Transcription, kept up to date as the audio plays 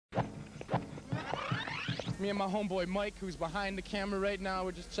Me and my homeboy Mike, who's behind the camera right now,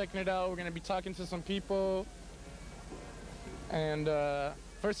 we're just checking it out. We're gonna be talking to some people. And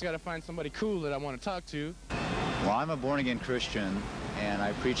first I gotta find somebody cool that I want to talk to. Well, I'm a born-again Christian, and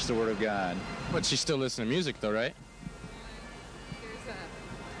I preach the Word of God. But you still listen to music though, right?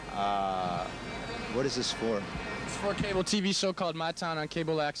 What is this for? It's for a cable TV show called My Town on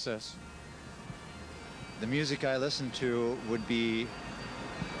Cable Access. The music I listen to would be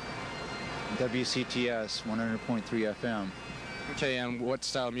WCTS 100.3 FM. Okay, and what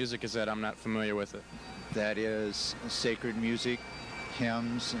style of music is that? I'm not familiar with it. That is sacred music,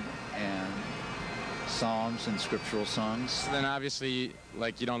 hymns, and psalms and scriptural songs. So then obviously,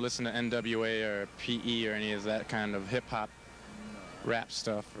 like, you don't listen to NWA or PE or any of that kind of hip-hop rap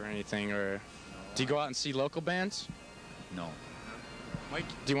stuff or anything, or do you go out and see local bands? No. Mike,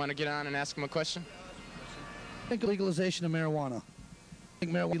 do you want to get on and ask him a question? I think legalization of marijuana.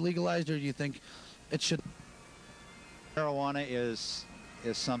 Think marijuana be legalized, or do you think it should? Marijuana is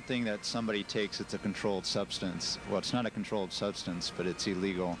something that somebody takes. It's a controlled substance. Well, it's not a controlled substance, but it's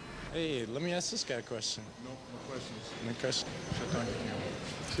illegal. Hey, let me ask this guy a question. No questions. No question. Shut down your camera.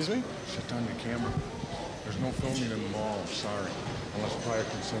 Excuse me? Shut down your camera. There's no filming in the mall, I'm sorry. Unless prior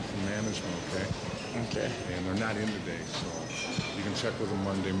consent from management, okay? Okay. And they're not in today, so you can check with them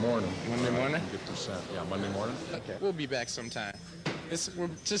Monday morning. Monday morning? Get this set. Yeah, Monday morning? Okay. We'll be back sometime. We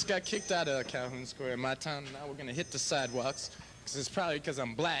just got kicked out of Calhoun Square in my town, and now we're gonna hit the sidewalks. Cause it's probably because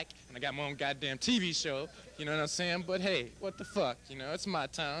I'm black and I got my own goddamn TV show. You know what I'm saying? But hey, what the fuck? You know, it's my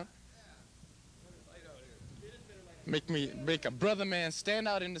town. Make a brother man stand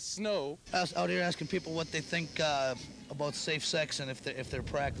out in the snow. Out here asking people what they think about safe sex and if they're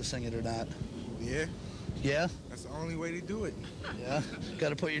practicing it or not. Yeah. Yeah? That's the only way to do it. Yeah? Got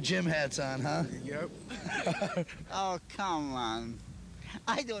to put your gym hats on, huh? Yep. Oh, come on.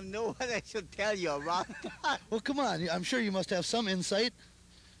 I don't know what I should tell you about that. Well, come on. I'm sure you must have some insight.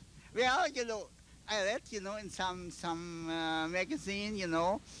 Well, you know, I read, you know, in some magazine, you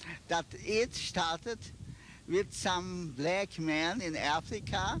know, that it started with some black man in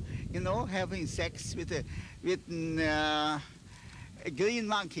Africa, you know, having sex with a green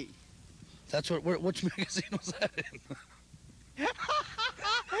monkey. That's which magazine was that in?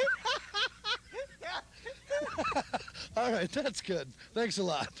 All right, that's good. Thanks a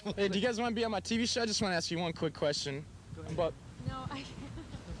lot. Hey, do you guys want to be on my TV show? I just want to ask you one quick question. About... No, I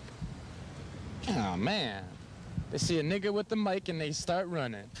can't. Oh, man. They see a nigga with the mic and they start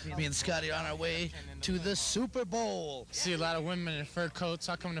running. Me and Scotty are on our way to the Super Bowl. See a lot of women in fur coats.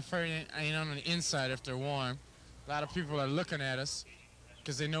 How come the fur ain't on the inside if they're warm? A lot of people are looking at us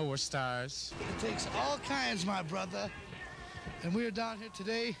because they know we're stars. It takes all kinds, my brother. And we are down here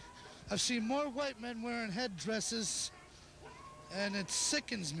today. I've seen more white men wearing headdresses, and it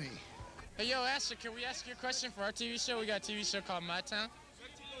sickens me. Hey, yo, Asher, can we ask you a question for our TV show? We got a TV show called My Town.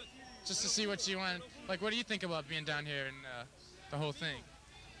 Just to see what you want. Like, what do you think about being down here and the whole thing?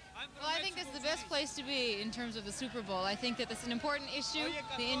 Well, I think this is the best place to be in terms of the Super Bowl. I think that this is an important issue,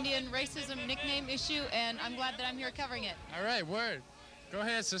 the Indian racism nickname issue, and I'm glad that I'm here covering it. All right, word. Go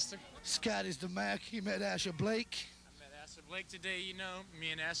ahead, sister. Scotty's the Mac. He met Asher Blake. I met Asher Blake today, you know.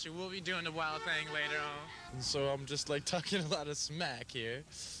 Me and Asher will be doing the wild thing later on. And so I'm just like talking a lot of smack here.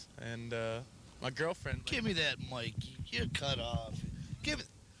 And my girlfriend... Like, give me that mic. You're cut off. Give it...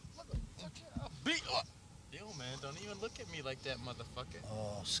 Yo, man, don't even look at me like that, motherfucker.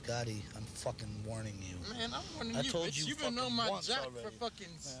 Oh, Scotty, I'm fucking warning you. Man, I'm warning I you, told bitch. you You've been on my once jock already. for fucking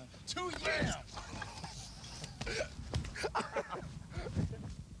 2 years.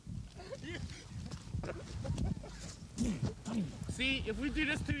 See, if we do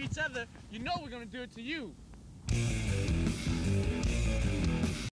this to each other, you know we're gonna do it to you.